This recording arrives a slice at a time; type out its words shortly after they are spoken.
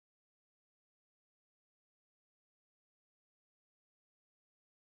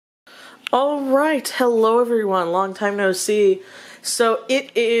Alright, hello everyone, long time no see. So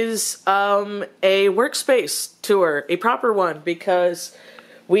it is a workspace tour, a proper one, because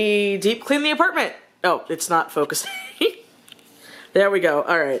we deep cleaned the apartment. Oh, it's not focusing. There we go,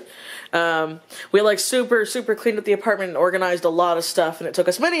 alright. We like super cleaned up the apartment and organized a lot of stuff, and it took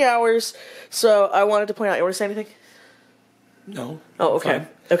us many hours, so I wanted to point out, you want to say anything? No. Oh, okay. Fine.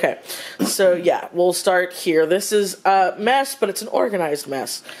 Okay. So yeah, we'll start here. This is a mess, but it's an organized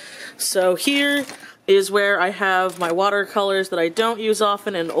mess. So here is where I have my watercolors that I don't use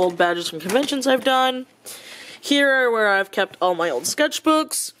often and old badges from conventions I've done. Here are where I've kept all my old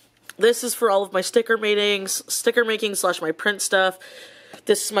sketchbooks. This is for all of my sticker making / my print stuff.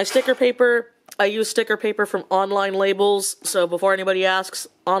 This is my sticker paper. I use sticker paper from online labels, so before anybody asks,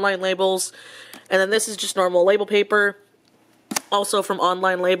 online labels. And then this is just normal label paper, also from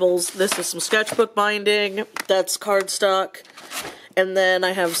online labels. This is some sketchbook binding, that's cardstock. And then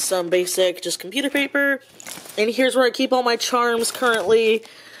I have some basic just computer paper. And here's where I keep all my charms currently.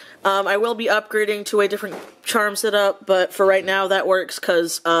 I will be upgrading to a different charm setup, but for right now that works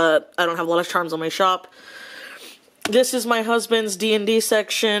because I don't have a lot of charms on my shop. This is my husband's D&D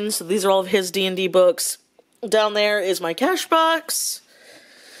section, so these are all of his D&D books. Down there is my cash box.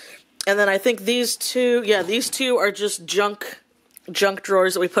 And then I think these two are just junk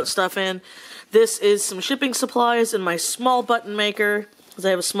drawers that we put stuff in. This is some shipping supplies and my small button maker, because I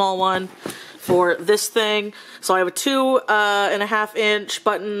have a small one for this thing. So I have a 2.5 inch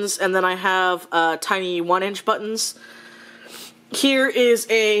buttons, and then I have tiny 1 inch buttons. Here is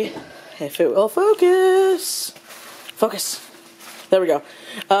if it will focus. There we go.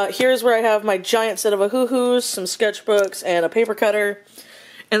 Here's where I have my giant set of ahoo-hoos, some sketchbooks, and a paper cutter.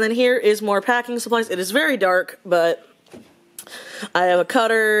 And then here is more packing supplies. It is very dark, but I have a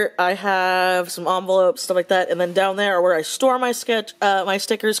cutter, I have some envelopes, stuff like that, and then down there are where I store my my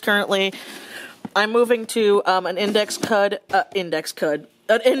stickers currently. I'm moving to an index box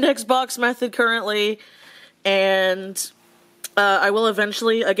method currently, and I will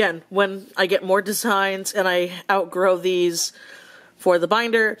eventually, again, when I get more designs and I outgrow these for the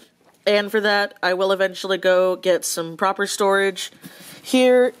binder, and for that, I will eventually go get some proper storage.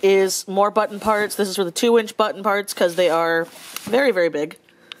 Here is more button parts. This is for the 2-inch button parts because they are very big.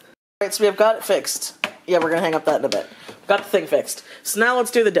 Alright, so we have got it fixed. Yeah, we're gonna hang up that in a bit. Got the thing fixed. So now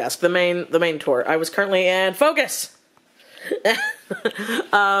let's do the desk, the main tour. I was currently in focus! So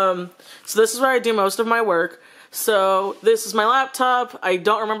this is where I do most of my work. So this is my laptop. I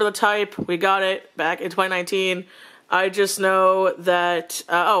don't remember the type. We got it back in 2019. I just know that,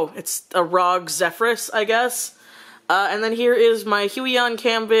 it's a ROG Zephyrus, I guess. And then here is my Huion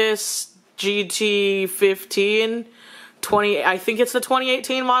Canvas GT15 I think it's the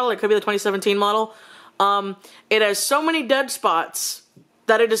 2018 model, it could be the 2017 model. It has so many dead spots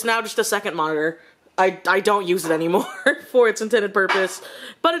that it is now just a second monitor. I don't use it anymore for its intended purpose,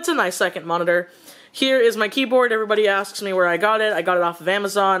 but it's a nice second monitor. Here is my keyboard. Everybody asks me where I got it. I got it off of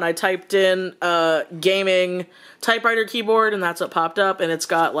Amazon. I typed in gaming typewriter keyboard, and that's what popped up, and it's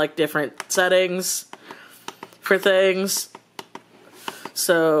got like different settings for things.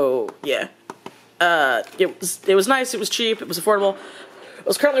 So yeah, it was nice, it was cheap, it was affordable. I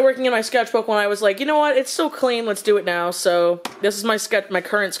was currently working in my sketchbook when I was like, you know what, it's so clean, let's do it now. So this is my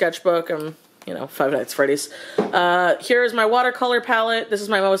current sketchbook. You know, Five Nights at Freddy's. Here's my watercolor palette. This is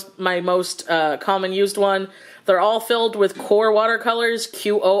my most common used one. They're all filled with core watercolors,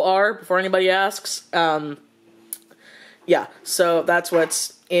 QOR, before anybody asks. Yeah, so that's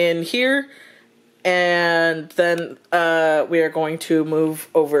what's in here. And then we are going to move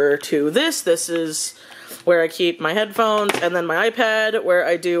over to this. This is where I keep my headphones, and then my iPad, where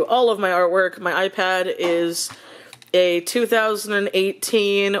I do all of my artwork. My iPad is a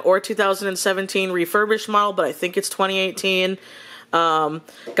 2018 or 2017 refurbished model, but I think it's 2018. Got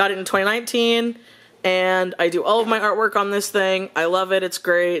it in 2019, and I do all of my artwork on this thing. I love it, it's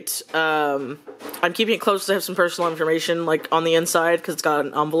great. I'm keeping it close to have some personal information like on the inside because it's got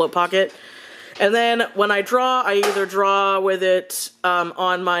an envelope pocket. And then when I draw, I either draw with it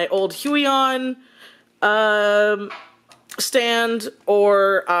on my old Huion stand,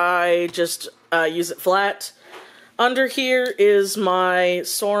 or I just use it flat. Under here is my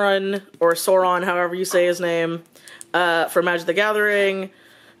Sauron, or Sauron, however you say his name, for Magic the Gathering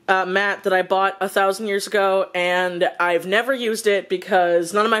mat that I bought 1,000 years ago, and I've never used it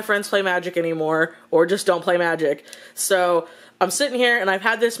because none of my friends play Magic anymore, or just don't play Magic. So I'm sitting here, and I've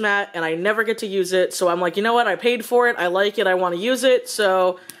had this mat, and I never get to use it, so I'm like, you know what, I paid for it, I like it, I want to use it,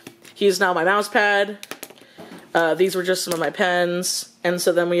 so he's now my mouse pad. These were just some of my pens, and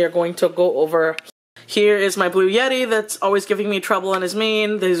so then we are going to go over Here is my Blue Yeti that's always giving me trouble and is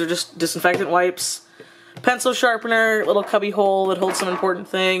mean. These are just disinfectant wipes. Pencil sharpener, little cubby hole that holds some important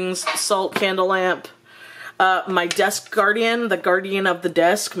things. Salt candle lamp. My desk guardian, the guardian of the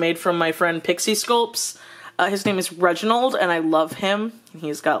desk, made from my friend Pixie Sculpts. His name is Reginald, and I love him.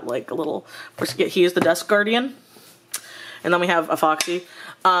 He's got like a little, he is the desk guardian. And then we have a Foxy,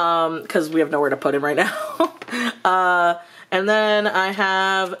 because we have nowhere to put him right now. And then I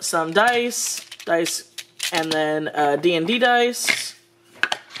have some dice, and then D&D dice.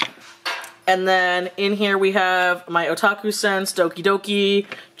 And then in here we have my Otaku Sense Doki Doki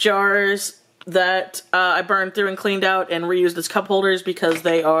jars that I burned through and cleaned out and reused as cup holders because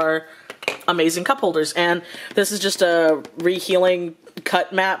they are amazing cup holders. And this is just a rehealing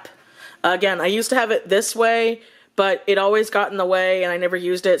cut map. Again, I used to have it this way, but it always got in the way and I never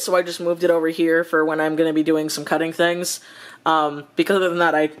used it, so I just moved it over here for when I'm going to be doing some cutting things. Because other than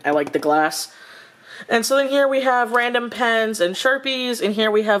that, I like the glass. And so then here we have random pens and Sharpies. In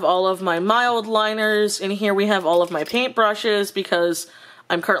here we have all of my mild liners. In here we have all of my paint brushes because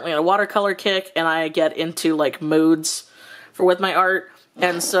I'm currently on a watercolor kick and I get into like moods with my art.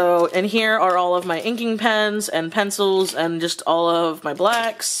 And so in here are all of my inking pens and pencils and just all of my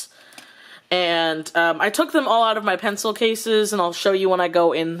blacks. And I took them all out of my pencil cases and I'll show you when I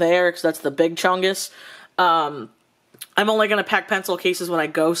go in there because that's the big chungus. I'm only going to pack pencil cases when I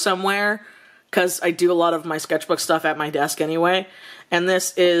go somewhere, because I do a lot of my sketchbook stuff at my desk anyway. And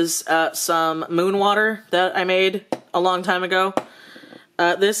this is some moon water that I made a long time ago.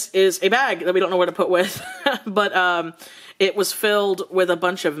 This is a bag that we don't know where to put with, but it was filled with a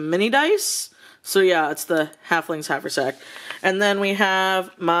bunch of mini dice. So yeah, it's the Halfling's Haversack. And then we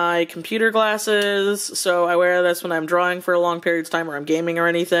have my computer glasses. So I wear this when I'm drawing for a long period of time or I'm gaming or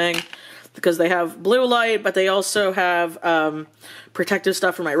anything, because they have blue light, but they also have protective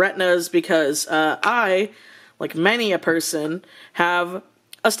stuff for my retinas, because I, like many a person, have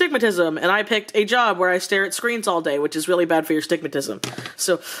astigmatism, and I picked a job where I stare at screens all day, which is really bad for your astigmatism.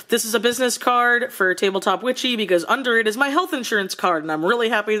 So this is a business card for Tabletop Witchy, because under it is my health insurance card, and I'm really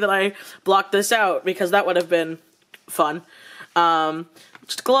happy that I blocked this out, because that would have been fun.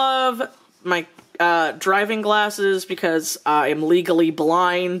 Just a glove, my driving glasses, because I am legally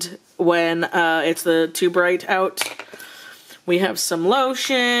blind when it's too bright out. We have some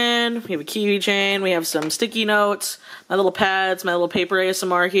lotion, we have a keychain, we have some sticky notes, my little pads, my little paper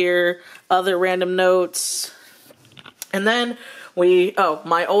ASMR here, other random notes. And then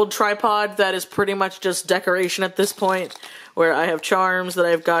my old tripod that is pretty much just decoration at this point, where I have charms that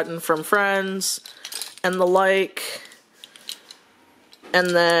I've gotten from friends and the like.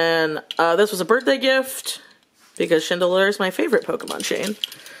 And then this was a birthday gift, because Chandelure is my favorite Pokemon chain.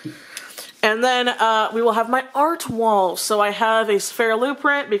 And then we will have my art wall. So I have a Sephiroth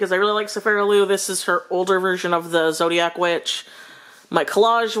print because I really like Sephiroth. This is her older version of the Zodiac Witch. My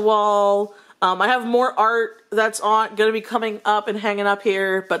collage wall. I have more art that's going to be coming up and hanging up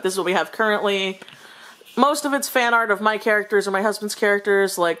here, but this is what we have currently. Most of it's fan art of my characters or my husband's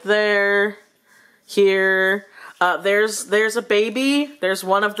characters, like there, here. There's a baby. There's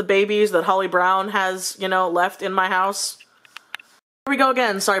one of the babies that Holly Brown has, left in my house. Here we go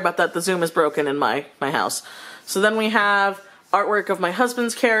again. Sorry about that. The Zoom is broken in my house. So then we have artwork of my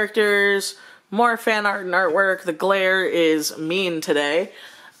husband's characters, more fan art and artwork. The glare is mean today.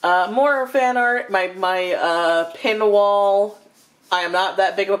 More fan art. My pin wall. I am not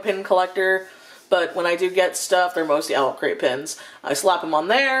that big of a pin collector, but when I do get stuff, they're mostly Owl Crate pins. I slap them on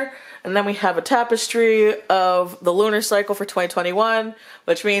there. And then we have a tapestry of the lunar cycle for 2021,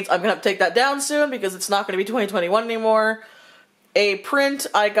 which means I'm going to have to take that down soon because it's not going to be 2021 anymore. A print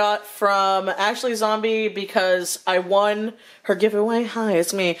I got from Ashley Zombie because I won her giveaway. Hi,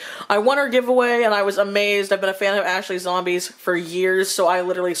 it's me. I won her giveaway and I was amazed. I've been a fan of Ashley Zombie's for years, so I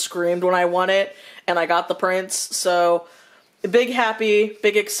literally screamed when I won it and I got the prints. So, big happy,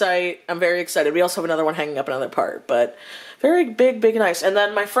 big excite. I'm very excited. We also have another one hanging up another part, but very big nice. And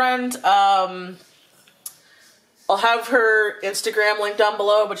then my friend, I'll have her Instagram linked down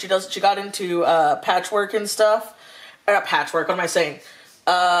below, but she got into patchwork and stuff. Patchwork, what am I saying?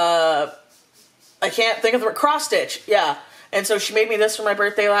 I can't think of the word. Cross stitch, yeah. And so she made me this for my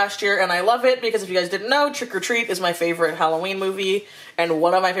birthday last year, and I love it because if you guys didn't know, Trick or Treat is my favorite Halloween movie and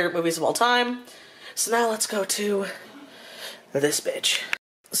one of my favorite movies of all time. So now let's go to this bitch.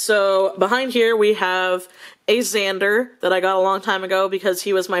 So behind here we have a Xander that I got a long time ago because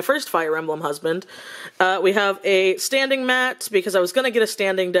he was my first Fire Emblem husband. We have a standing mat because I was going to get a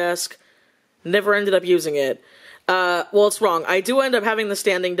standing desk, never ended up using it. Well, it's wrong. I do end up having the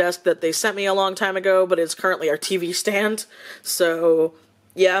standing desk that they sent me a long time ago, but it's currently our TV stand. So,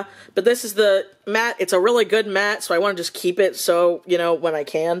 Yeah, but this is the mat. It's a really good mat, so I want to just keep it so, you know, when I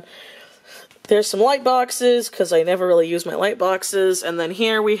can. There's some light boxes, because I never really use my light boxes. And then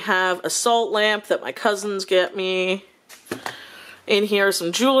here we have a salt lamp that my cousins get me. In here,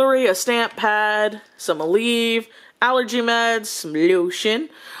 some jewelry, a stamp pad, some Aleve, allergy meds, some lotion,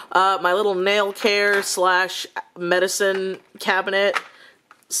 my little nail care / medicine cabinet,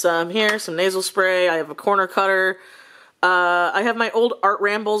 some nasal spray, I have a corner cutter, I have my old Art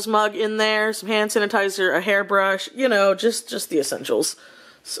Rambles mug in there, some hand sanitizer, a hairbrush, you know, just the essentials.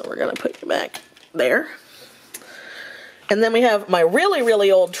 So we're gonna put you back there. And then we have my really,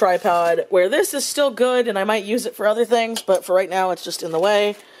 really old tripod, where this is still good, and I might use it for other things, but for right now, it's just in the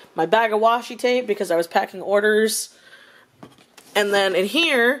way. My bag of washi tape, because I was packing orders. And then in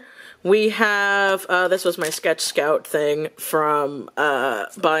here, we have, this was my Sketch Scout thing from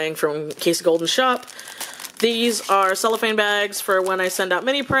buying from Casey Golden's shop. These are cellophane bags for when I send out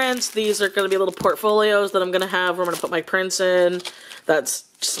mini prints. These are going to be little portfolios that I'm going to have where I'm going to put my prints in. That's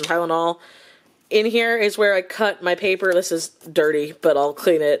just some Tylenol. In here is where I cut my paper. This is dirty, but I'll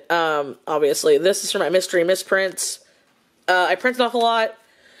clean it, obviously. This is for my mystery misprints. I printed off a lot.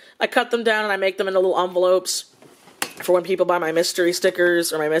 I cut them down and I make them into little envelopes for when people buy my mystery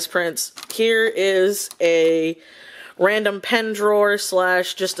stickers or my misprints. Here is a random pen drawer /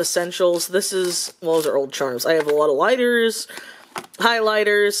 just essentials. This is, well, those are old charms. I have a lot of lighters,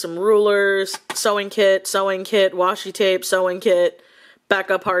 highlighters, some rulers, sewing kit, washi tape, sewing kit,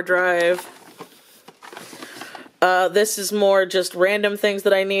 backup hard drive. This is more just random things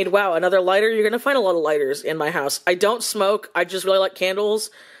that I need. Wow, another lighter. You're going to find a lot of lighters in my house. I don't smoke. I just really like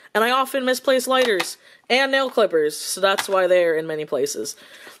candles. And I often misplace lighters and nail clippers. So that's why they're in many places.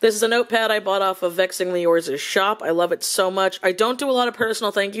 This is a notepad I bought off of Vexingly Yours' shop. I love it so much. I don't do a lot of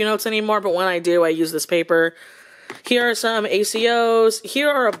personal thank you notes anymore, but when I do, I use this paper. Here are some ACOs. Here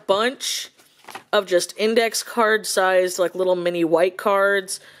are a bunch of just index card sized, like little mini white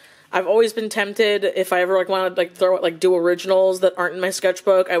cards. I've always been tempted, if I ever want to do originals that aren't in my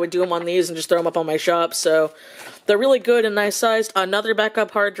sketchbook, I would do them on these and just throw them up on my shop. So they're really good and nice sized. Another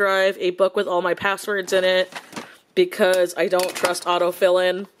backup hard drive, a book with all my passwords in it, because I don't trust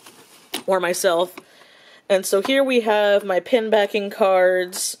autofill-in or myself. And so here we have my pin backing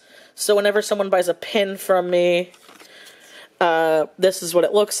cards. So whenever someone buys a pin from me, this is what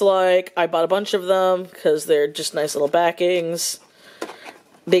it looks like. I bought a bunch of them because they're just nice little backings.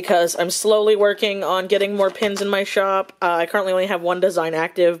 Because I'm slowly working on getting more pins in my shop. I currently only have one design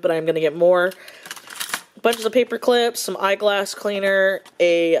active, but I'm going to get more. Bunches of paper clips, some eyeglass cleaner,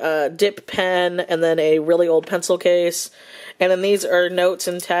 a dip pen, and then a really old pencil case. And then these are notes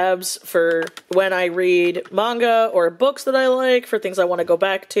and tabs for when I read manga or books that I like, for things I want to go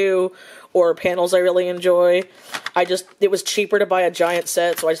back to, or panels I really enjoy. It was cheaper to buy a giant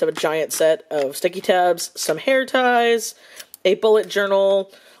set, so I just have a giant set of sticky tabs, some hair ties, a bullet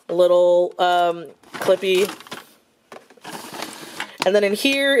journal, little clippy. And then in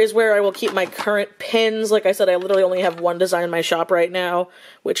here is where I will keep my current pins. Like I said, I literally only have one design in my shop right now,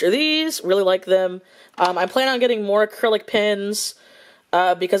 which are these. Really like them. I'm planning on getting more acrylic pins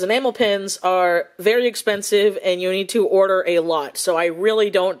because enamel pins are very expensive and you need to order a lot. So I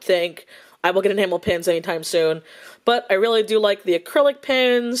really don't think I will get enamel pins anytime soon. But I really do like the acrylic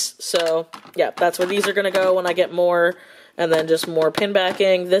pins. So yeah, that's where these are going to go when I get more. And then just more pin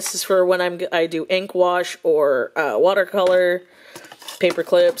backing. This is for when I do ink wash or watercolor, paper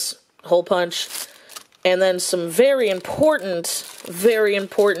clips, hole punch, and then some very important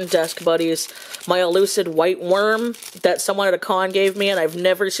desk buddies. My Elucid white worm that someone at a con gave me, and I've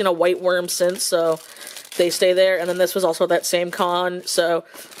never seen a white worm since, so they stay there. And then this was also that same con, so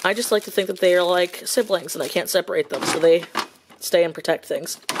I just like to think that they are like siblings and I can't separate them, so they stay and protect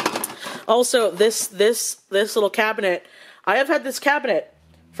things. Also, this little cabinet, I have had this cabinet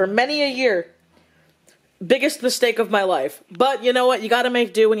for many a year. Biggest mistake of my life. But you know what? You gotta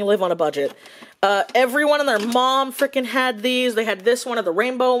make do when you live on a budget. Everyone and their mom freaking had these. They had this one or the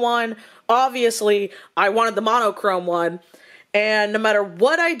rainbow one. Obviously, I wanted the monochrome one. And no matter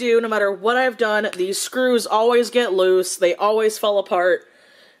what I do, no matter what I've done, these screws always get loose. They always fall apart.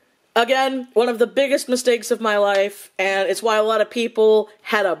 Again, one of the biggest mistakes of my life, and it's why a lot of people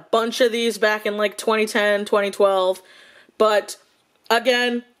had a bunch of these back in like 2010, 2012. But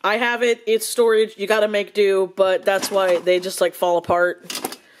again, I have it, it's storage, you gotta make do, but that's why they just like fall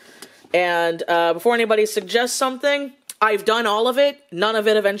apart. And before anybody suggests something, I've done all of it, none of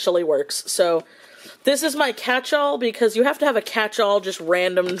it eventually works. So this is my catch-all, because you have to have a catch-all just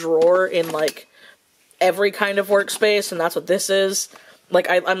random drawer in like every kind of workspace, and that's what this is. Like,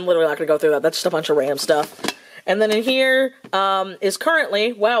 I'm literally not gonna go through that, that's just a bunch of random stuff. And then in here is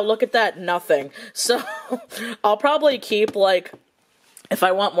currently, wow, look at that, nothing. So I'll probably keep, like, if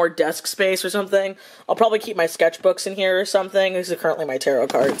I want more desk space or something, I'll probably keep my sketchbooks in here or something. These are currently my tarot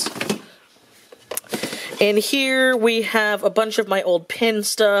cards. In here we have a bunch of my old pin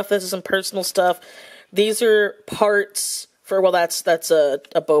stuff. This is some personal stuff. These are parts for, well, that's a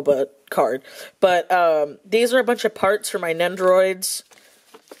boba card. But these are a bunch of parts for my Nendoroids.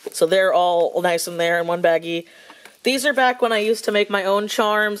 So they're all nice in there in one baggie. These are back when I used to make my own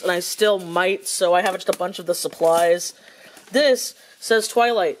charms, and I still might, so I have just a bunch of the supplies. This says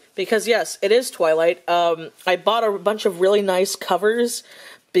Twilight, because yes, it is Twilight. I bought a bunch of really nice covers,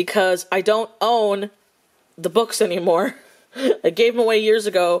 because I don't own the books anymore. I gave them away years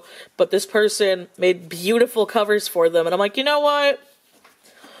ago, but this person made beautiful covers for them, and I'm like, you know what?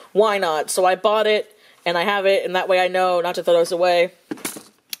 Why not? So I bought it, and I have it, and that way I know not to throw those away.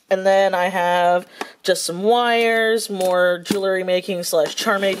 And then I have just some wires, more jewelry making /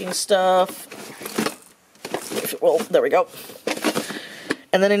 charm making stuff. Well, there we go.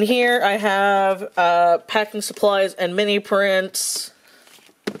 And then in here I have packing supplies and mini prints.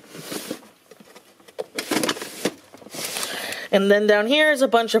 And then down here is a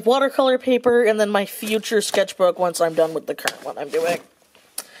bunch of watercolor paper, and then my future sketchbook once I'm done with the current one I'm doing.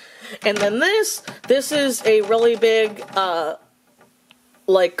 And then this is a really big,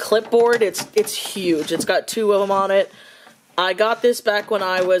 like, clipboard. It's huge. It's got 2 of them on it. I got this back when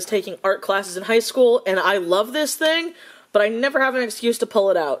I was taking art classes in high school, and I love this thing, but I never have an excuse to pull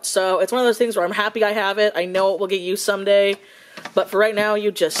it out. So it's one of those things where I'm happy I have it. I know it will get used someday, but for right now,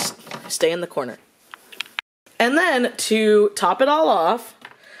 you just stay in the corner. And then, to top it all off,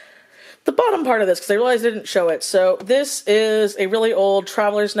 the bottom part of this, because I realized I didn't show it. So this is a really old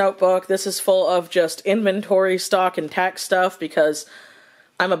traveler's notebook. This is full of just inventory stock and tax stuff, because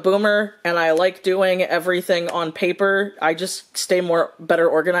I'm a boomer and I like doing everything on paper. I just stay better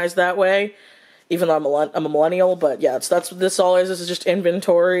organized that way, even though I'm a millennial. But yeah, that's what this all is. This is just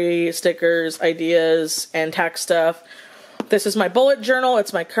inventory, stickers, ideas, and tax stuff. This is my bullet journal.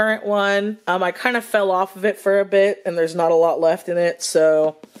 It's my current one. I kind of fell off of it for a bit, and there's not a lot left in it,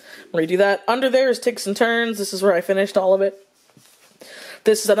 so I'm going to redo that. Under there is Ticks and Turns. This is where I finished all of it.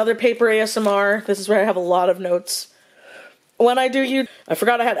 This is another paper ASMR. This is where I have a lot of notes. When I do YouTube, I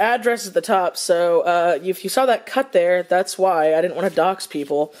forgot I had addresses at the top, so if you saw that cut there, that's why. I didn't want to dox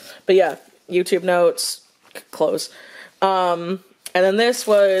people. But yeah, YouTube notes, close. And then this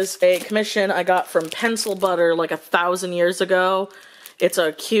was a commission I got from Pencil Butter like 1,000 years ago. It's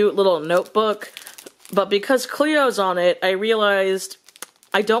a cute little notebook, but because Cleo's on it, I realized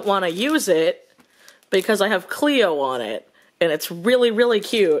I don't want to use it because I have Cleo on it, and it's really, really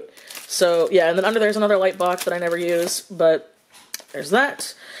cute. So yeah, and then under there's another light box that I never use, but there's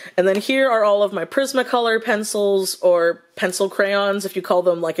that. And then here are all of my Prismacolor pencils, or pencil crayons if you call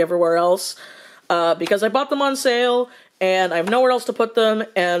them like everywhere else, because I bought them on sale, and I have nowhere else to put them,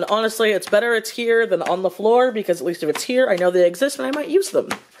 and honestly, it's better it's here than on the floor, because at least if it's here, I know they exist and I might use them.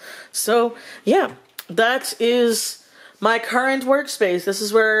 So, yeah, that is my current workspace. This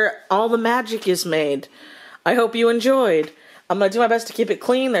is where all the magic is made. I hope you enjoyed. I'm going to do my best to keep it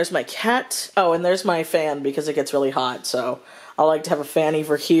clean. There's my cat. Oh, and there's my fan, because it gets really hot, so I like to have a fan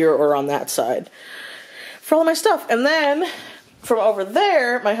either here or on that side for all of my stuff. And then from over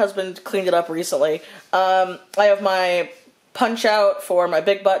there, my husband cleaned it up recently. I have my punch out for my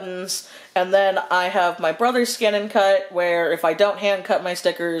big buttons, and then I have my brother's scan and cut, where if I don't hand cut my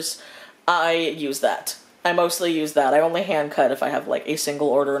stickers, I use that. I mostly use that. I only hand cut if I have like a single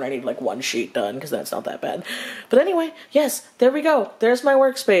order and I need like 1 sheet done, because that's not that bad. But anyway, yes, there we go. There's my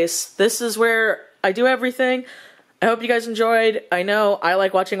workspace. This is where I do everything. I hope you guys enjoyed. I know I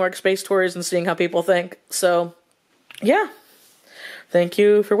like watching workspace tours and seeing how people think, so yeah. Thank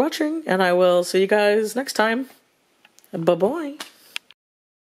you for watching, and I will see you guys next time. Bye-bye.